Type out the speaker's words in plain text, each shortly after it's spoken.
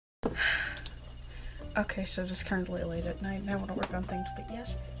Okay, so just currently late at night and I want to work on things, but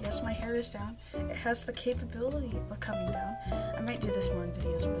yes, my hair is down. It has the capability of coming down. I might do this more in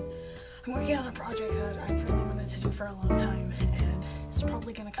videos, but I'm working on a project that I've really wanted to do for a long time, and it's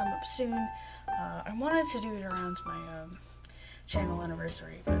probably going to come up soon. I wanted to do it around my channel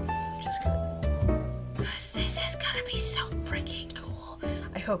anniversary, but just couldn't. This is gonna be so freaking cool.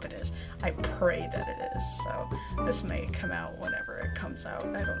 I hope it is. I pray that it is. So this may come out whenever it comes out.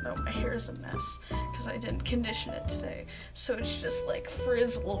 I don't know. My hair is a mess because I didn't condition it today. So it's just like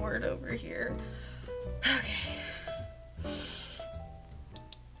Frizz Lord over here. Okay.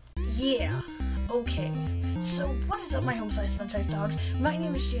 Yeah. Okay. So what is up, my home-sized fun-sized dogs? My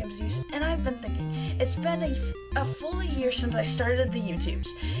name is Jamsies, and I've been thinking, it's been a full year since I started the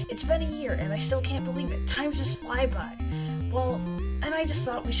YouTubes. It's been a year, and I still can't believe it. Times just fly by. Well, and I just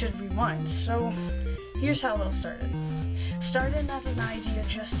thought we should rewind, so here's how it all started. Started as an idea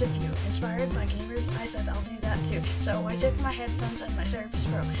just a few. Inspired by gamers, I said I'll do that too. So I took my headphones and my Surface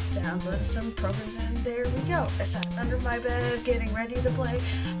Pro, downloaded some programs, and there we go. I sat under my bed, getting ready to play,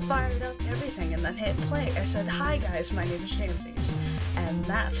 fired up everything, and then hit play. I said, "Hi guys, my name is Jamsies," and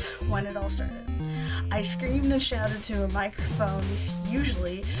that's when it all started. I screamed and shouted to a microphone,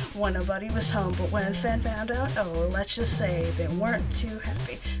 usually when nobody was home, but when a fan found out, oh, let's just say they weren't too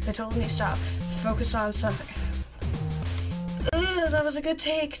happy. They told me to stop, focus on something. Ugh, that was a good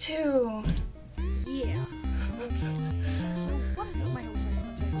take, too. Yeah. Okay. So, what is up, my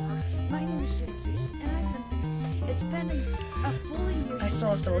home-sized dogs? My name is Jamsies, and I've been thinking, it's been a full year. I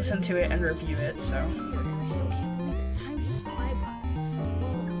still have to listen to it and review it, so. And I still can't believe it. Time just fly by.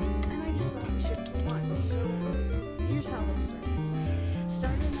 Well, and I just thought we should rewind. So, here's how it started.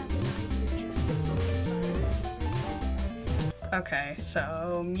 Started as an idea just to Okay,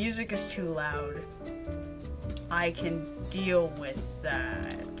 so music is too loud. I can deal with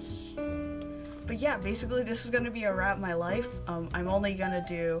that. But yeah, basically this is gonna be around my life. I'm only gonna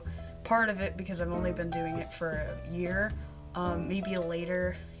do part of it because I've only been doing it for a year. Maybe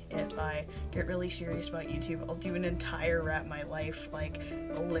later, if I get really serious about YouTube, I'll do an entire Wrap My Life, like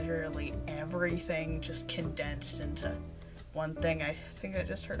literally everything just condensed into one thing. I think I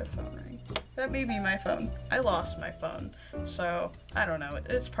just heard a phone ring. That may be my phone. I lost my phone, so I don't know.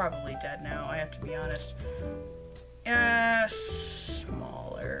 It's probably dead now, I have to be honest.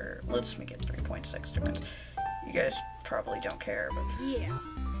 Smaller. Let's make it 3.6 difference. You guys probably don't care, but yeah.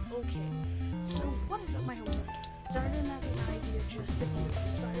 Okay. So what is up, my home? Started as an idea just to be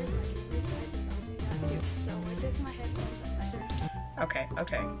inspired by gamers. I said I'll do that too. So I took my headphones and I started.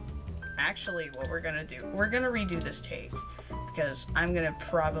 Okay. Actually, what we're gonna do, we're gonna redo this tape because I'm gonna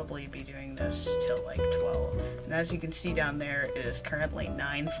probably be doing this till like 12. And as you can see down there, it is currently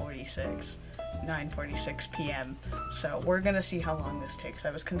 9:46 p.m. So we're gonna see how long this takes.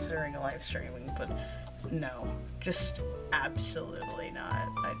 I was considering a live streaming, but no, just absolutely not.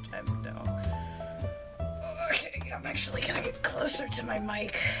 No. Okay, I'm actually gonna get closer to my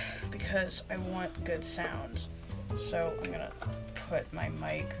mic because I want good sound. So I'm gonna put my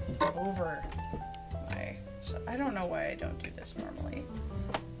mic over my. So I don't know why I don't do this normally,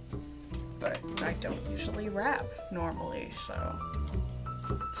 but I don't usually rap normally, so.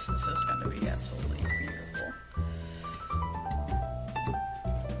 This is going to be absolutely beautiful.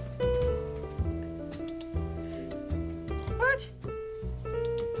 What?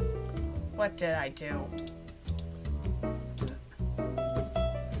 What did I do?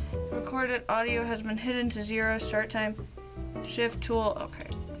 Recorded audio has been hidden to 0. Start time. Shift tool. Okay.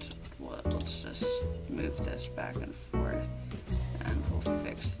 Well, let's just move this back and forth. And we'll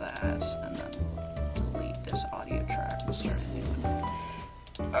fix that. And then we'll delete this audio track and start a new one.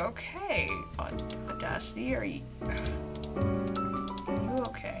 Okay, Audacity, are you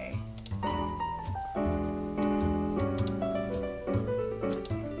okay?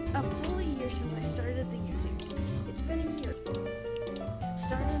 A full year since I started the YouTube. It's been a year.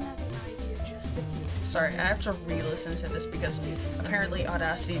 Started as an idea just to be. Sorry, I have to re-listen to this because apparently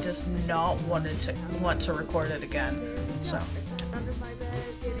Audacity does not want to record it again. So,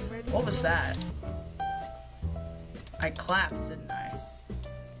 what was that? I clapped, didn't I?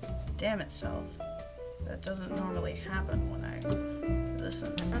 Damn itself. That doesn't normally happen when I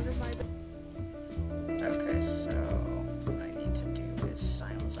listen. Okay, so what I need to do is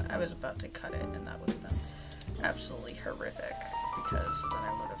silence. I was about to cut it and that would have been absolutely horrific because then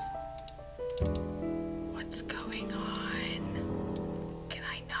I would have... What's going on? Can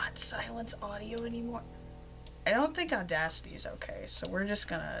I not silence audio anymore? I don't think Audacity is okay, so we're just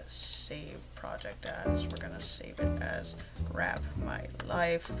gonna save project as. We're gonna save it as Grab My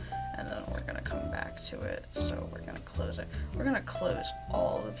Life, and then we're gonna come back to it. So we're gonna close it. We're gonna close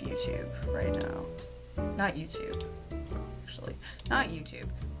all of YouTube right now. Not YouTube, actually. Not YouTube,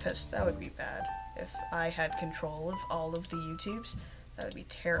 because that would be bad. If I had control of all of the YouTubes, that would be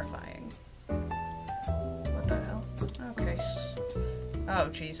terrifying. What the hell? Okay. Oh,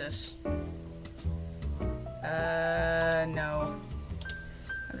 Jesus. No.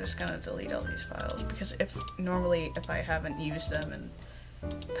 I'm just gonna delete all these files, because if I haven't used them in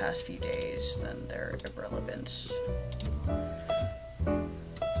the past few days, then they're irrelevant.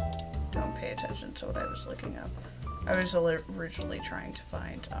 Don't pay attention to what I was looking up. I was originally trying to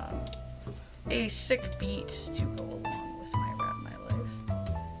find, a sick beat to go along with my Rap My Life.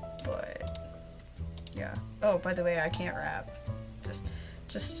 But, yeah. Oh, by the way, I can't rap.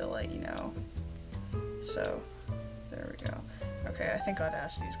 Just to let you know. So, there we go. Okay, I think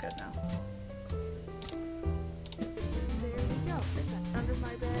Audacity's good now. There we go. I sat under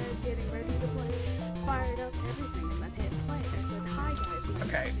my bed, getting ready to play, fired up everything, and then hit play. I said, hi guys.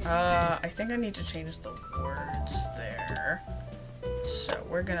 Okay, I think I need to change the words there. So,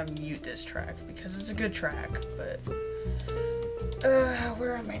 we're gonna mute this track, because it's a good track, but...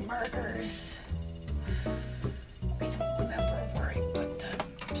 where are my markers? I don't remember where I put them.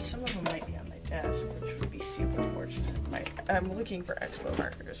 Some of them might be on my desk, which would be super fortunate. I'm looking for expo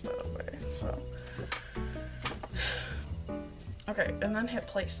markers, by the way, so... Okay, and then hit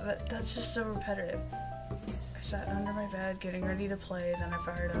play, so that's just so repetitive. I sat under my bed, getting ready to play, then I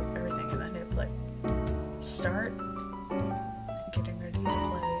fired up everything, and then hit play. Start, getting ready to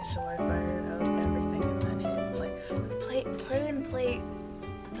play, so I fired up everything, and then hit play. Play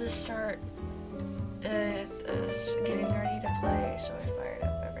the start, getting ready to play, so I fired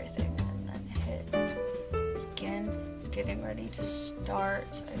up everything, and then hit again, getting ready to start,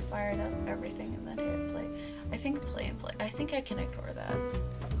 I fired up everything, and then hit play. I think play and play. I think I can ignore that.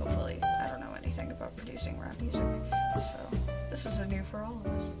 Hopefully. I don't know anything about producing rap music. So, this is a new for all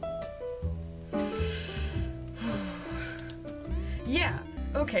of us. Yeah.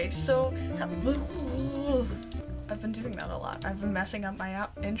 Okay, so... I've been doing that a lot. I've been messing up my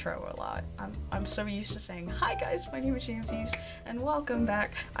intro a lot. I'm so used to saying, hi guys, my name is Jamsies, and welcome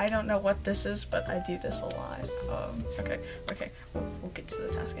back. I don't know what this is, but I do this a lot. Okay, we'll get to the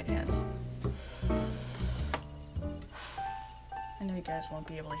task at hand. I know you guys won't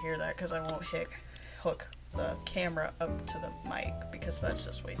be able to hear that because I won't hook the camera up to the mic, because that's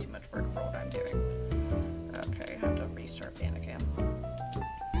just way too much work for what I'm doing. Okay, I have to restart Bandicam.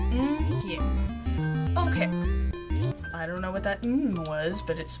 Yeah. Okay. I don't know what that was,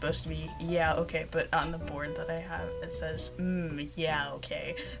 but it's supposed to be yeah, okay, but on the board that I have, it says yeah,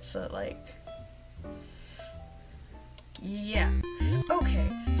 okay. So, like, yeah. Okay,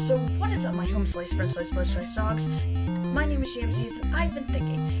 so what is up, my home slice, french slice, blood slice dogs? My name is Jamsies, and I've been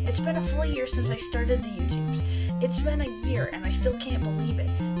thinking, it's been a full year since I started the YouTubes. It's been a year, and I still can't believe it.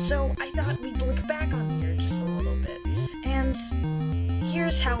 So I thought we'd look back on the year just a little bit. And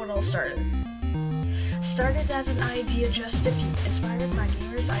here's how it all started. Started as an idea just a few. Inspired by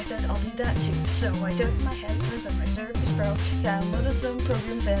gamers, I said I'll do that too. So I took my headphones and my Surface Pro, downloaded some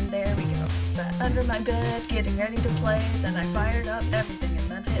programs, and there we go. Sat under my bed, getting ready to play, then I fired up everything and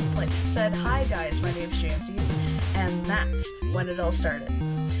then hit play. Said, hi guys, my name's Jamsies, and that's when it all started.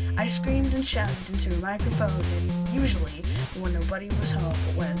 I screamed and shouted into a microphone, and usually when nobody was home.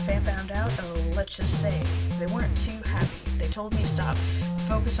 But when fan found out, oh, let's just say, they weren't too happy. They told me stop,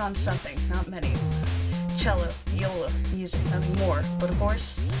 focus on something, not many. Cello, viola, music, nothing more. But of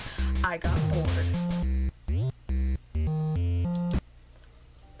course, I got bored.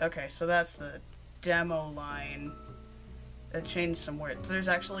 Okay, so that's the demo line. It changed some words. There's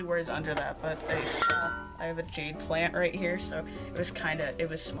actually words under that, but I have a jade plant right here, so it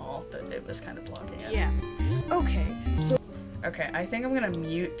was small, but it was kind of blocking it. Yeah. Okay, so... Okay, I think I'm gonna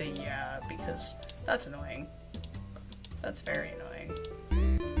mute the yeah, because that's annoying. That's very annoying.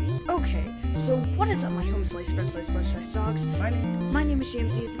 Okay, so what is up, my home slice, french slice, blood slice dogs? My name is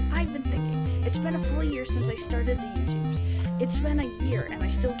Jamsies, and I've been thinking, it's been a full year since I started the YouTubes. It's been a year, and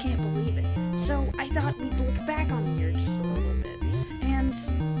I still can't believe it. So I thought we'd look back on the year just a little bit. And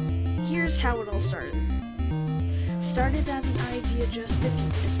here's how it all started. Started as an idea just a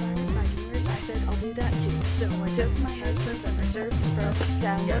few. Inspired by gamers, I said I'll do that too. So I took my headphones and my Surface Pro,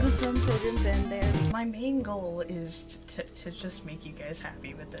 downloaded some programs, and there we go. My main goal is to just make you guys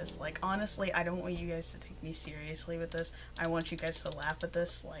happy with this. Like, honestly, I don't want you guys to take me seriously with this. I want you guys to laugh at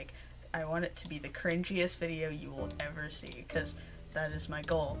this. Like, I want it to be the cringiest video you will ever see, because that is my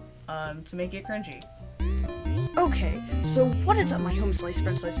goal, to make it cringy. Okay, so what is up, my home slice,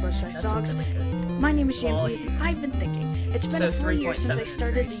 french slice, bud slice dogs? Really good. My name is Well, Jamsies, and I've been thinking. It's been So a full year since I 3.7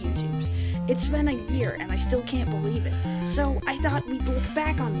 started the YouTubes. It's been a year, and I still can't believe it. So I thought we'd look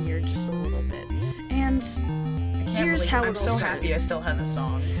back on the year just a little bit. And here's how it all I'm so started. happy I still have a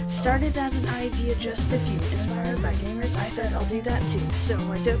song. Started as an idea, just a few. Inspired by gamers, I said I'll do that too. So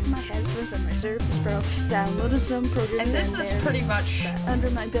I took my headphones and my Surface Pro, downloaded some programs, And this is pretty much sat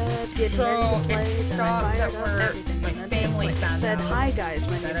under my bed, getting so ready to play. it Then stopped I that fired up we're everything. my and then family it found said, out "Hi guys,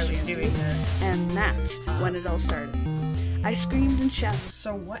 my that name I is was doing Jamsies," this. and that's when it all started. I screamed and shouted.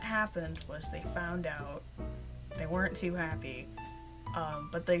 So what happened was they found out, they weren't too happy,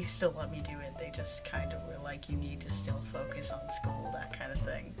 but they still let me do it. They just kind of were like, you need to still focus on school, that kind of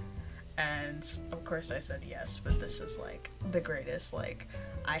thing. And of course I said yes, but this is like the greatest. Like,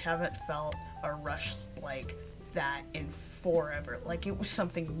 I haven't felt a rush like that in forever. Like, it was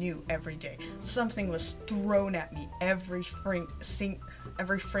something new every day. Something was thrown at me every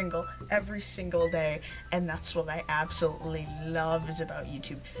single day, and that's what I absolutely loved about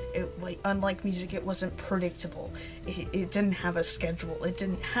YouTube. It, like, unlike music, it wasn't predictable. It didn't have a schedule. It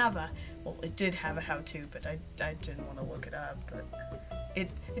didn't have a, well, it did have a how-to, but I didn't want to look it up. But it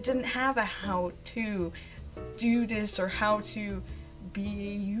didn't have a how to do this or how to be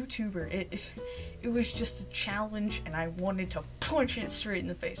a YouTuber. It was just a challenge, and I wanted to punch it straight in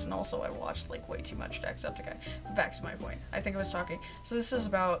the face. And also I watched like way too much Jacksepticeye. Back to my point. I think I was talking. So this is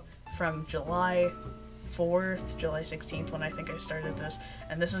about from July 4th, July 16th when I think I started this,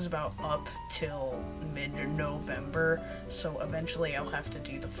 and this is about up till mid-November, so eventually I'll have to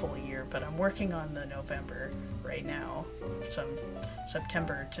do the full year, but I'm working on the November right now, some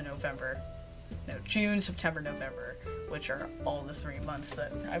September to November. No, June, September, November, which are all the 3 months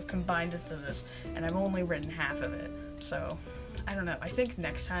that I've combined into this, and I've only written half of it, so I don't know. I think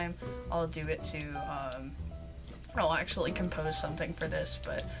next time I'll do it to, I'll actually compose something for this,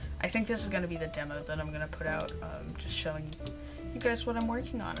 but I think this is going to be the demo that I'm going to put out, just showing you guys what I'm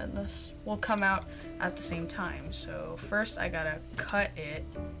working on, and this will come out at the same time. So first I gotta cut it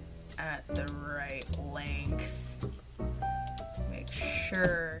at the right length, make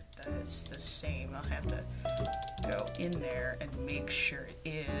sure that it's the same. I'll have to go in there and make sure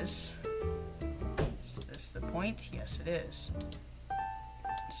it is. Is this the point? Yes, it is.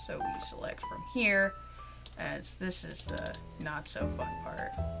 So we select from here, as this is the not so fun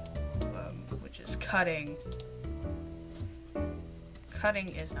part, which is cutting. Cutting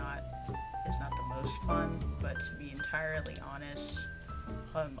is not the most fun, but to be entirely honest,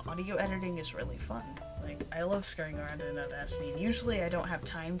 audio editing is really fun. Like, I love scurrying around in Audacity, and usually I don't have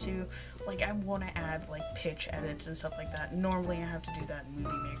time to. Like, I want to add like pitch edits and stuff like that. Normally I have to do that in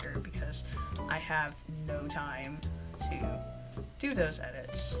Movie Maker because I have no time to do those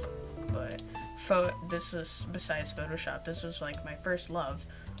edits. But this is, besides Photoshop, this was like my first love,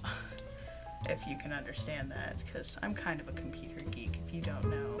 if you can understand that, because I'm kind of a computer geek, if you don't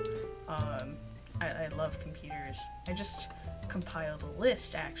know. I love computers. I just compiled a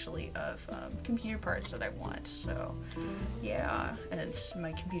list, actually, of computer parts that I want, so yeah, and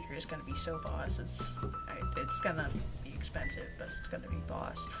my computer is going to be so boss. It's going to be expensive, but it's going to be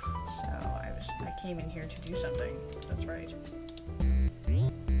boss, so I came in here to do something. That's right.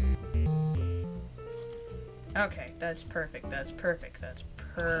 Okay, that's perfect, that's perfect, that's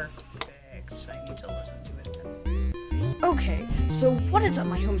perfect. I need to listen to it then. Okay, so what is up,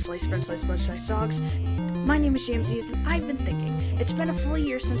 my home slice, french slice, bud slice dogs? My name is Jamsies, and I've been thinking. It's been a full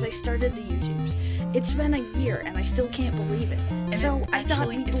year since I started the YouTubes. It's been a year, and I still can't believe it. And so I thought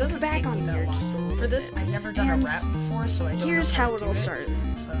actually, we'd look back on the year just a little for this, bit. I've never done a rap before, so I don't Here's know how to it do all started.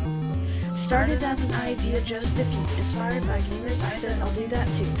 So. Started as an idea, just a few. Inspired by gamers, I said I'll do that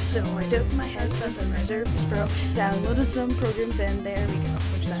too. So I took my headphones and my Surface Pro, downloaded some programs, and there we go.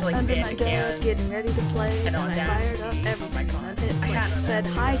 Sat like under my Bandicam bed, getting ready to play, and and I fired up everything. And hit play. Said,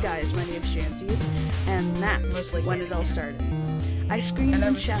 "Hi guys, my name's Jamsies," and that's when it all started. I screamed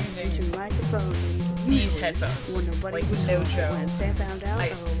and shouted into a microphone. These headphones, when nobody was no home. joke. When Sam found out,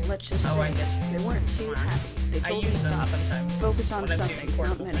 let's just say they weren't too happy. They told me to stop, focus on something,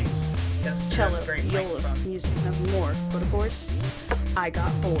 not many. Cello, viola, music, nothing more. But of course, I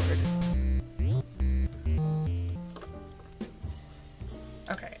got bored.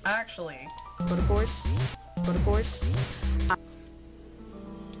 Okay, actually. But of course,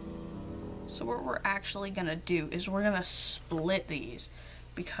 So what we're actually gonna do is we're gonna split these,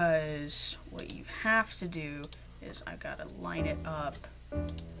 because what you have to do is I gotta line it up.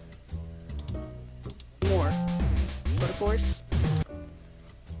 More. But of course,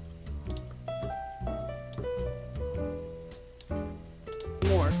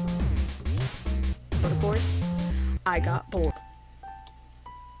 more. But of course, I got bored.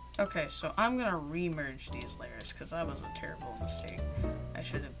 Okay, so I'm gonna re-merge these layers because that was a terrible mistake. I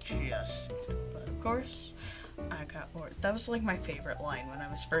should have just, but of course, I got bored. That was like my favorite line when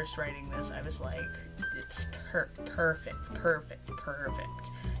I was first writing this. I was like, it's perfect.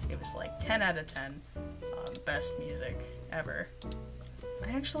 It was like 10 out of 10, best music ever.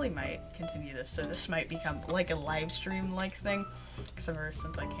 I actually might continue this, so this might become like a live stream like thing, except for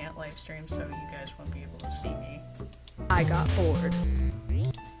since I can't live stream, so you guys won't be able to see me. I got bored.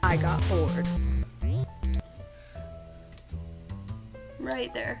 I got bored.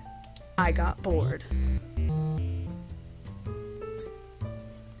 Right there. I got bored.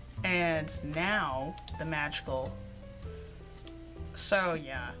 And now the magical. So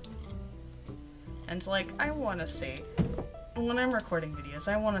yeah. And it's like, I want to say, when I'm recording videos,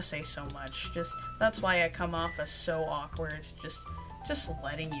 I want to say so much. Just, that's why I come off as so awkward. Just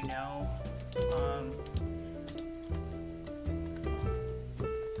letting you know.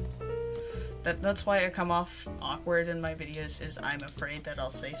 That's why I come off awkward in my videos, is I'm afraid that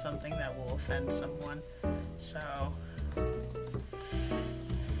I'll say something that will offend someone. So,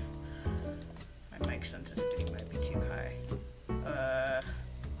 my mic sensitivity might be too high.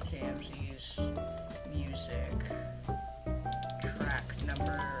 Jamsies, music, track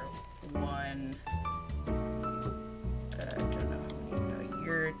number 1, I don't know how many,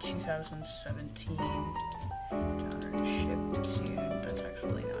 year 2017, ship soon. That's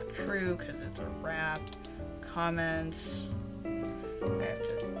actually not true because it's a rap. Comments. I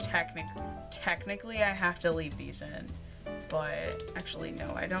have to technically I have to leave these in, but actually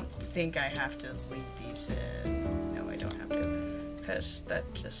no, I don't think I have to leave these in. No, I don't have to, because that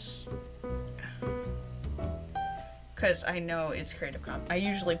just, because I know it's Creative Commons. I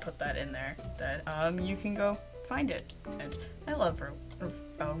usually put that in there, that you can go find it. And I love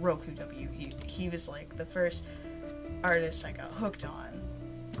Roku W. He was like the first artist I got hooked on,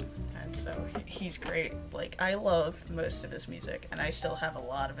 and so he's great. Like, I love most of his music, and I still have a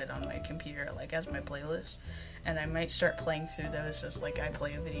lot of it on my computer, like as my playlist, and I might start playing through those as like I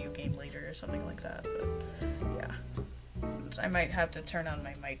play a video game later or something like that. But yeah, I might have to turn on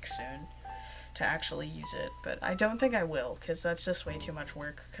my mic soon to actually use it, but I don't think I will, because that's just way too much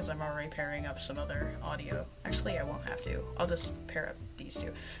work, because I'm already pairing up some other audio. Actually, I won't have to. I'll just pair up these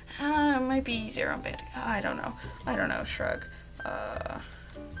two. It might be easier on Band. I don't know. Shrug.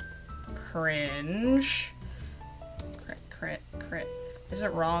 Cringe. Crit. Is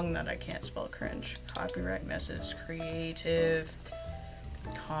it wrong that I can't spell cringe? Copyright message. Creative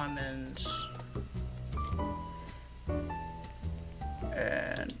Commons.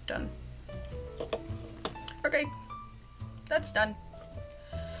 And done. Okay, that's done.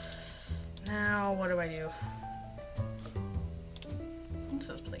 Now, what do I do? Let's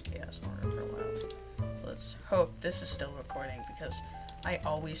just play Chaos in order for a while. Let's hope this is still recording, because I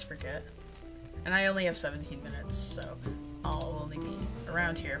always forget. And I only have 17 minutes, so I'll only be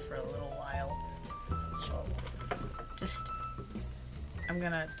around here for a little while. So, I'm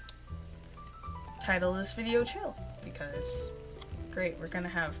gonna title this video Chill, because, great, we're gonna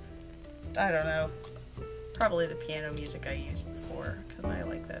have, I don't know, probably the piano music I used before, because I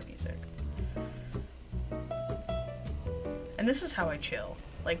like that music. And this is how I chill,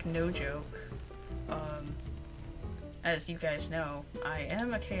 like, no joke. As you guys know, I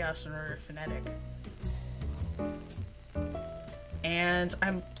am a Chaos and Order fanatic. And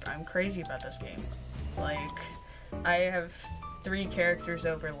I'm crazy about this game. Like, I have 3 characters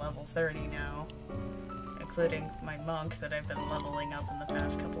over level 30 now, including my monk that I've been leveling up in the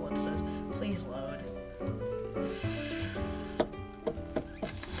past couple episodes. Please load.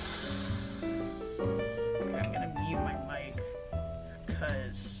 Okay, I'm gonna mute my mic,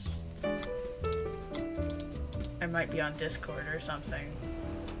 because I might be on Discord or something,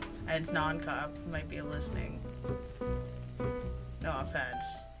 and it's non-cop, might be listening. No offense.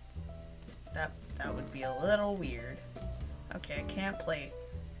 That would be a little weird. Okay, I can't play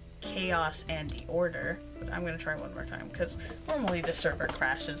Chaos and the Order, but I'm gonna try one more time, because normally the server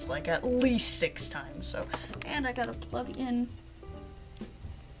crashes like at least 6 times, so. And I gotta plug in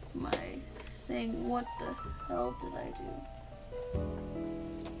my thing. What the hell did I do?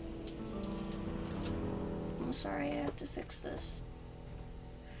 I'm sorry, I have to fix this.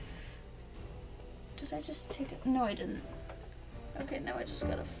 Did I just take it? No, I didn't. Okay, now I just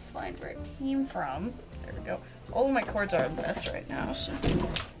gotta find where it came from. There we go. All of my cords are a mess right now, so.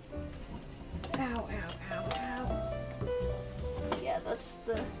 Ow. Yeah, that's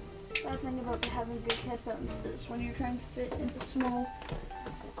the bad thing about having big headphones, is when you're trying to fit into small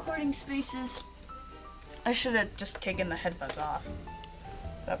recording spaces. I should have just taken the headphones off.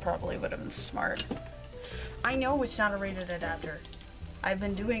 That probably would have been smart. I know it's not a rated adapter. I've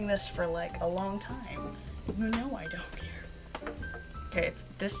been doing this for like a long time. You know I don't care. Okay, if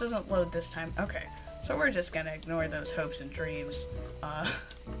this doesn't load this time, okay. So we're just gonna ignore those hopes and dreams.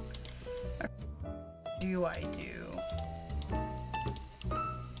 Do I do?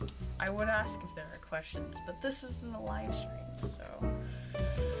 I would ask if there are questions, but this isn't a live stream, so.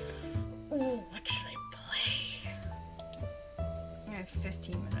 Ooh, what should I play? I have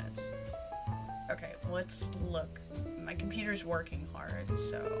 15 minutes. Okay, let's look. My computer's working hard,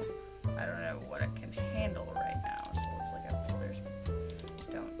 so I don't know what it can handle right now. So let's look at folders.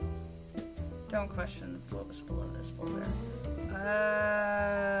 Don't question what was below this folder.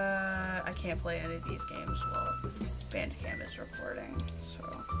 I can't play any of these games while Bandcamp is recording, so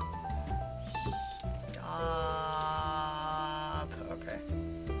stop. Okay.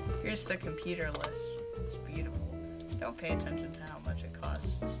 Here's the computer list. It's beautiful. Don't pay attention to how much it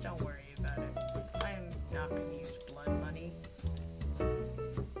costs. Just don't worry about it. I'm not gonna use blood money.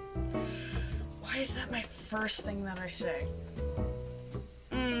 Why is that my first thing that I say?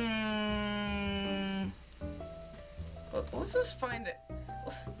 Let's just find it.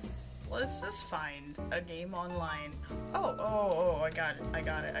 Let's just find a game online. Oh, I got it.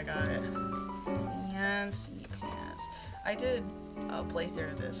 Yes. I did play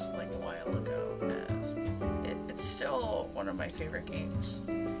through this like a while ago, and it's still one of my favorite games.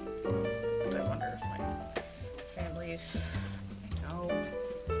 But I wonder if my family's... No,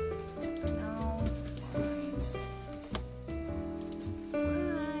 fine.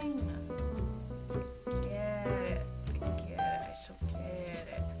 Get it, I so get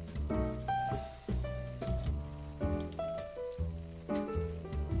it.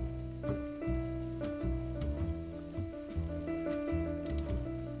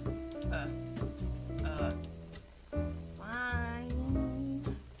 Fine.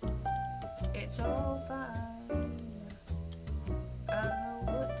 It's all fine. I don't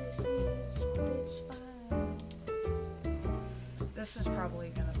know what this is, but it's fine. This is probably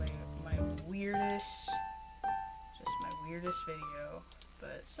gonna be my weirdest video,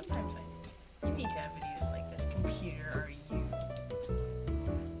 but sometimes you need to have videos like this. Computer, are you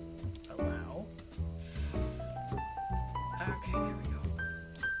allow? Okay, there we go.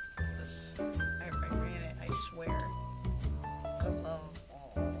 I ran it, I swear. Above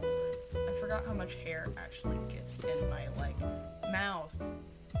all. I forgot how much hair actually gets in my, like, mouth.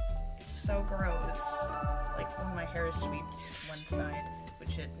 It's so gross. Like, when my hair is swept to one side,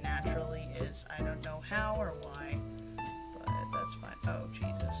 which it naturally is. I don't know how or why, but that's fine. Oh,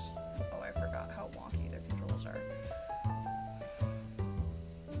 Jesus. Oh, I forgot how wonky the controls are.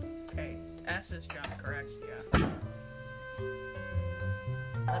 Okay, S is jump, correct? Yeah.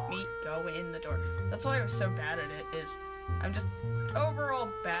 Let me go in the door. That's why I was so bad at it, is I'm just overall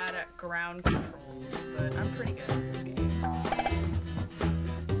bad at ground controls, but I'm pretty good at this game.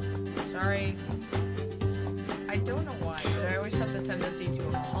 Sorry. I don't know why, but I always have the tendency to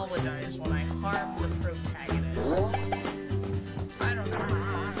apologize when I harm the protagonist. I don't know what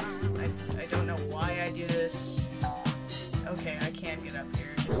it is. I don't know why I do this. Okay, I can't get up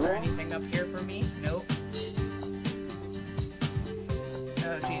here. Is there anything up here for me? Nope.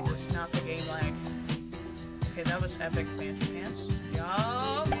 Oh, Jesus, not the game lag. Okay, that was epic fancy pants.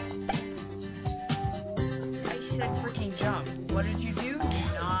 Jump! I said freaking jump. What did you do?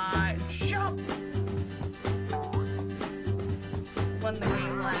 Not jump! When the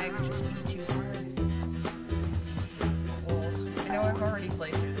game lag just be too hard. Cool. I know I've already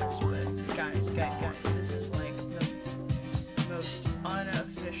played through this, but guys, this is like the most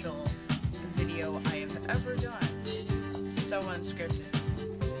unofficial video I have ever done. So unscripted.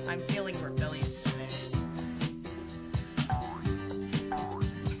 I'm feeling rebellious today.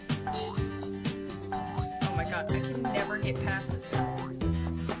 Oh my god, I can never get past this guy.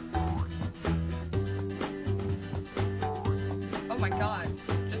 Oh my god,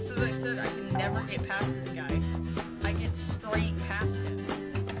 just as I said, I can never get past this guy. I get straight past him.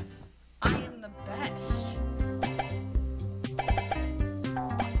 I am the best.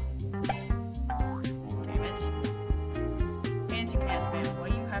 Damn it. Fancy Pants Man, why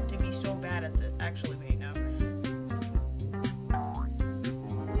do you have to be so bad at this? Actually, wait, no.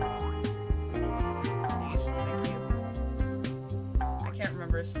 Please, thank you. I can't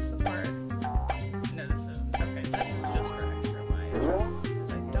remember if this is the part. No, this isn't. Okay, this is just for extra mileage.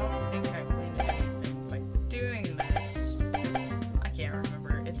 Because I don't think I win anything by doing this. I can't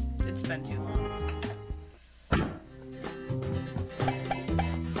remember. It's been too long.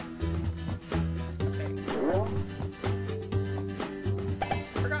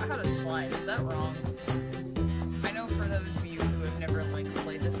 Is that wrong? I know for those of you who have never, like,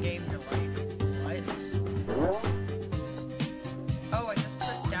 played this game, you're like, what?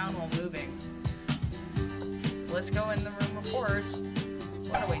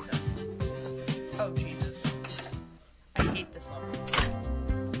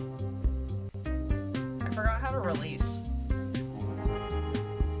 forgot how to release.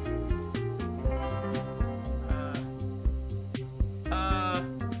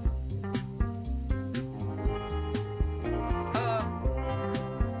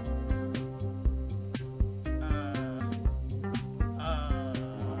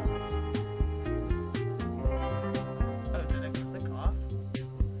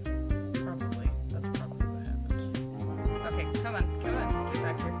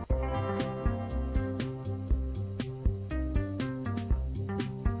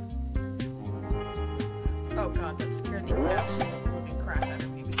 Oh god, that scared the absolute living crap out of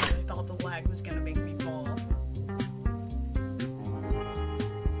me because I thought the lag was gonna make me fall.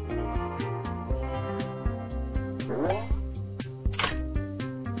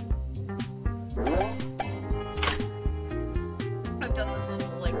 I've done this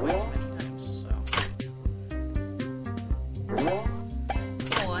little like ways many times, so.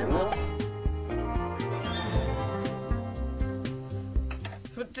 Cool, I'm awesome.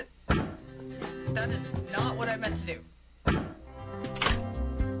 That is not what I meant to do.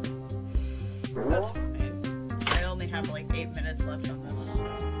 That's fine. I only have like 8 minutes left on this, so.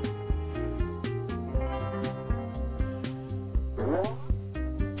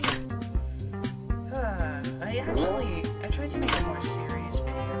 I tried to make a more serious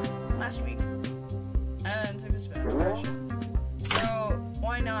video last week, and it was about depression. So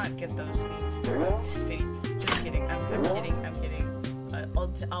why not get those themes through this video? Just kidding. I'm kidding.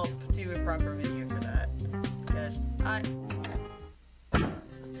 I'll do a proper video for that, because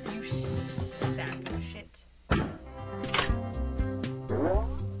you sack of shit.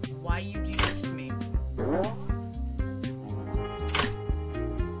 Why you do this to me?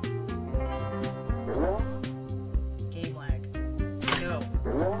 Game lag. No,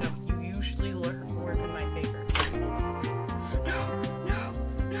 you usually work in my favor. No!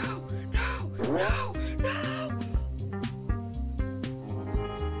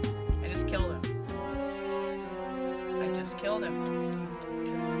 Killed him.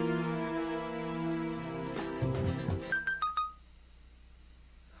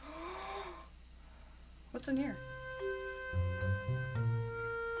 What's in here?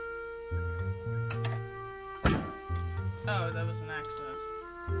 Oh, that was an accident.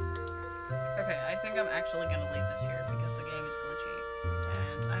 Okay, I think I'm actually gonna leave this here because the game is glitchy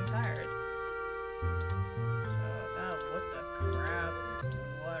and I'm tired. So, oh, what the crap?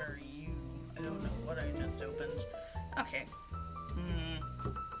 What are you? I don't know what I just opened. Okay.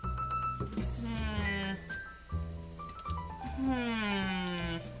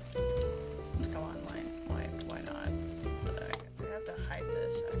 Let's go online. Why not? But I have to hide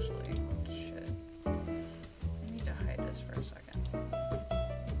this, actually. Shit. I need to hide this for a second.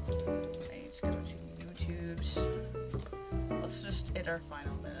 I need to go to YouTube's. Let's just hit our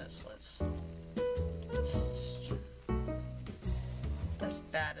final minutes. Let's as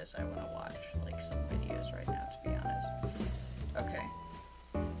bad as I want to watch, like, some videos right now, to be honest. Okay.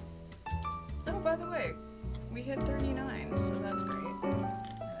 Oh, by the way, we hit 39, so that's great.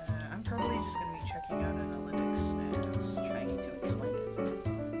 I'm probably just going to be checking out analytics and trying to explain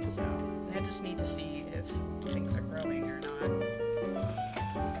it. So, I just need to see if things are growing or not.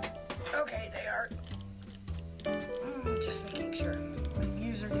 Okay, they are. Just making sure. My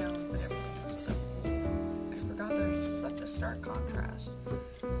views are down, but everything else is up. I forgot there's such a stark contrast.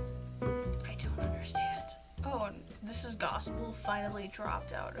 I don't understand. Oh, and this is gospel finally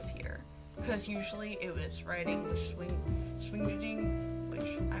dropped out of here. Because usually it was right English swing,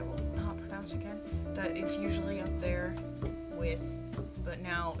 which I will not pronounce again, that it's usually up there with, but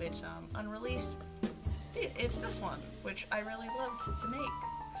now it's unreleased. It's this one, which I really loved to make,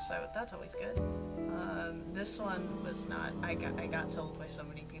 so that's always good. This one was not. I got told by so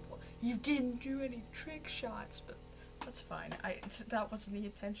many people, you didn't do any trick shots, but that's fine. That wasn't the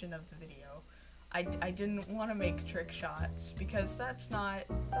intention of the video. I didn't want to make trick shots because that's not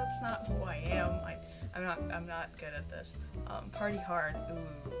who I am. I'm not good at this. Party hard.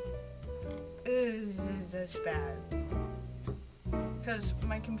 Ooh, that's bad. Because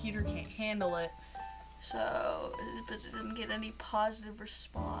my computer can't handle it. So, but it didn't get any positive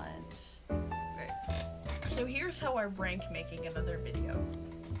response. Okay. So here's how I rank making another video.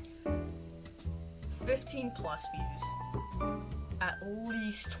 15 plus views. At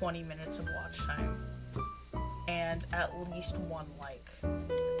least 20 minutes of watch time, and at least 1 like,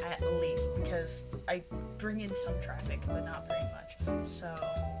 at least, because I bring in some traffic, but not very much, so,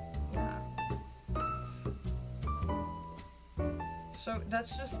 yeah. So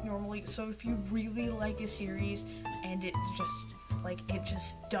that's just normally, so if you really like a series, and it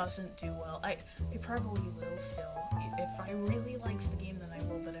just doesn't do well, I probably will still. If I really liked the game, then I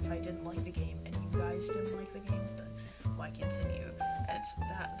will, but if I didn't like the game, and you guys guys didn't like the game, then why continue? And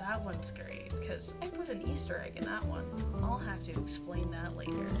that one's great, because I put an Easter egg in that one. I'll have to explain that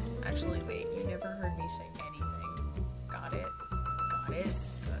later. Actually, wait, you never heard me say anything. Got it? Got it?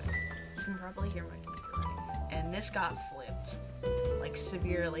 Good. You can probably hear my computer running. And this got flipped. Like,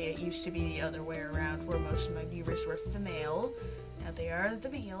 severely. It used to be the other way around, where most of my viewers were female. Now they are the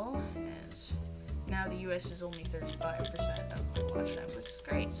male, and now the US is only 35% of my watch time, which is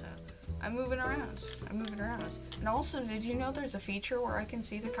great, so I'm moving around. And also, did you know there's a feature where I can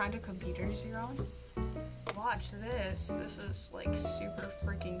see the kind of computers you're on? Watch this. This is, like, super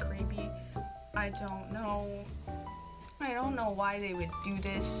freaking creepy. I don't know why they would do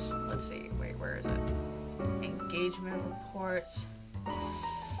this. Let's see. Wait, where is it? Engagement reports.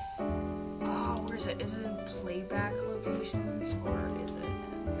 Oh, where is it? Is it in playback locations or is it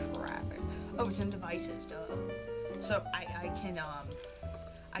in traffic? Oh, it's in devices, duh. So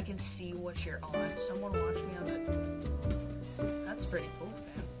I can see what you're on. Someone watch me on that. That's pretty cool,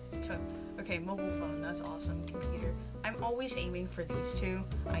 man. Okay, mobile phone, that's awesome. Computer. I'm always aiming for these two.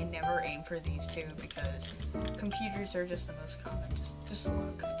 I never aim for these two because computers are just the most common. Just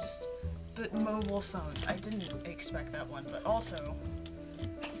look. But mobile phones, I didn't expect that one, but also,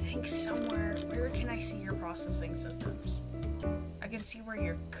 I think somewhere, where can I see your processing systems? I can see where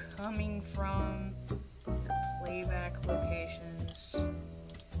you're coming from, your playback locations.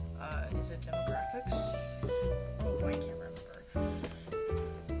 Is it demographics? Oh, I can't remember.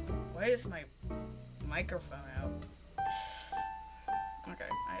 Why is my microphone out? Okay,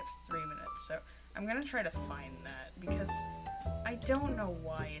 I have 3 minutes, so I'm gonna try to find that because I don't know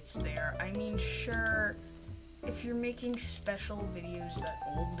why it's there. I mean, sure, if you're making special videos that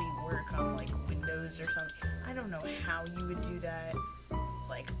only work on, like, Windows or something, I don't know how you would do that.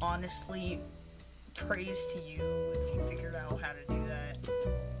 Like, honestly, praise to you if you figured out how to do that.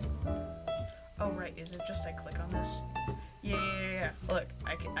 Oh, right, is it just I click on this? Yeah. Look,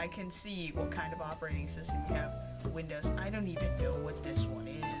 I can see what kind of operating system you have. Windows. I don't even know what this one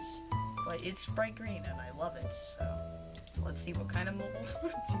is, but it's bright green and I love it, so let's see what kind of mobile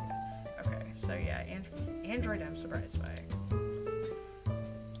phones you have. Okay, so yeah, Android I'm surprised by.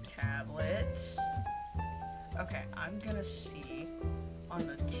 Tablets. Okay, I'm gonna see on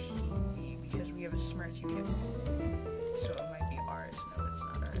the TV because we have a smart TV. So it might be ours. No, it's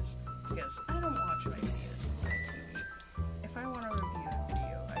not ours. Because I don't watch my videos on my TV. If I want to review a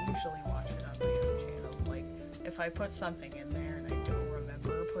video, I usually watch it on my own channel. Like, if I put something in there and I don't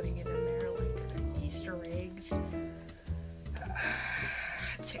remember putting it in there, like Easter eggs,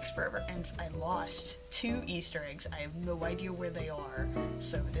 it takes forever. And I lost 2 Easter eggs. I have no idea where they are.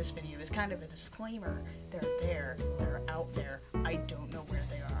 So this video is kind of a disclaimer. They're there. They're out there. I don't know where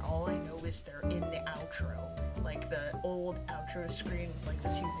they are. All I know is they're in the outro. Like the old outro screen with like the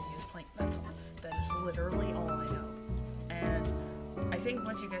 2 videos playing. That is literally all I know. And I think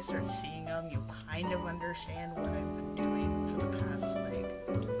once you guys start seeing them, you'll kind of understand what I've been doing for the past, like,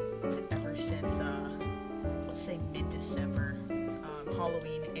 ever since, let's say mid-December,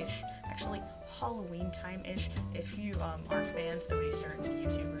 Halloween-ish. Actually, Halloween time-ish. If you, are fans of a certain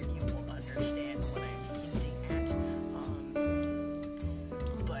YouTuber, you will understand what I'm hinting at.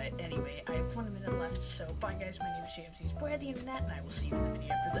 But anyway, I have 1 minute left, so bye guys, my name is Jamsies, boy at the internet, and I will see you in the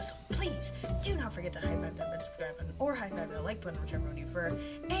video after this. So please, do not forget to high-five that red subscribe button, or high-five that like button, whichever one you prefer,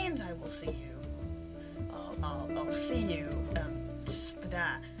 and I will see you, I'll see you,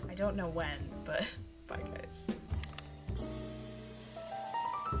 I don't know when, but bye guys.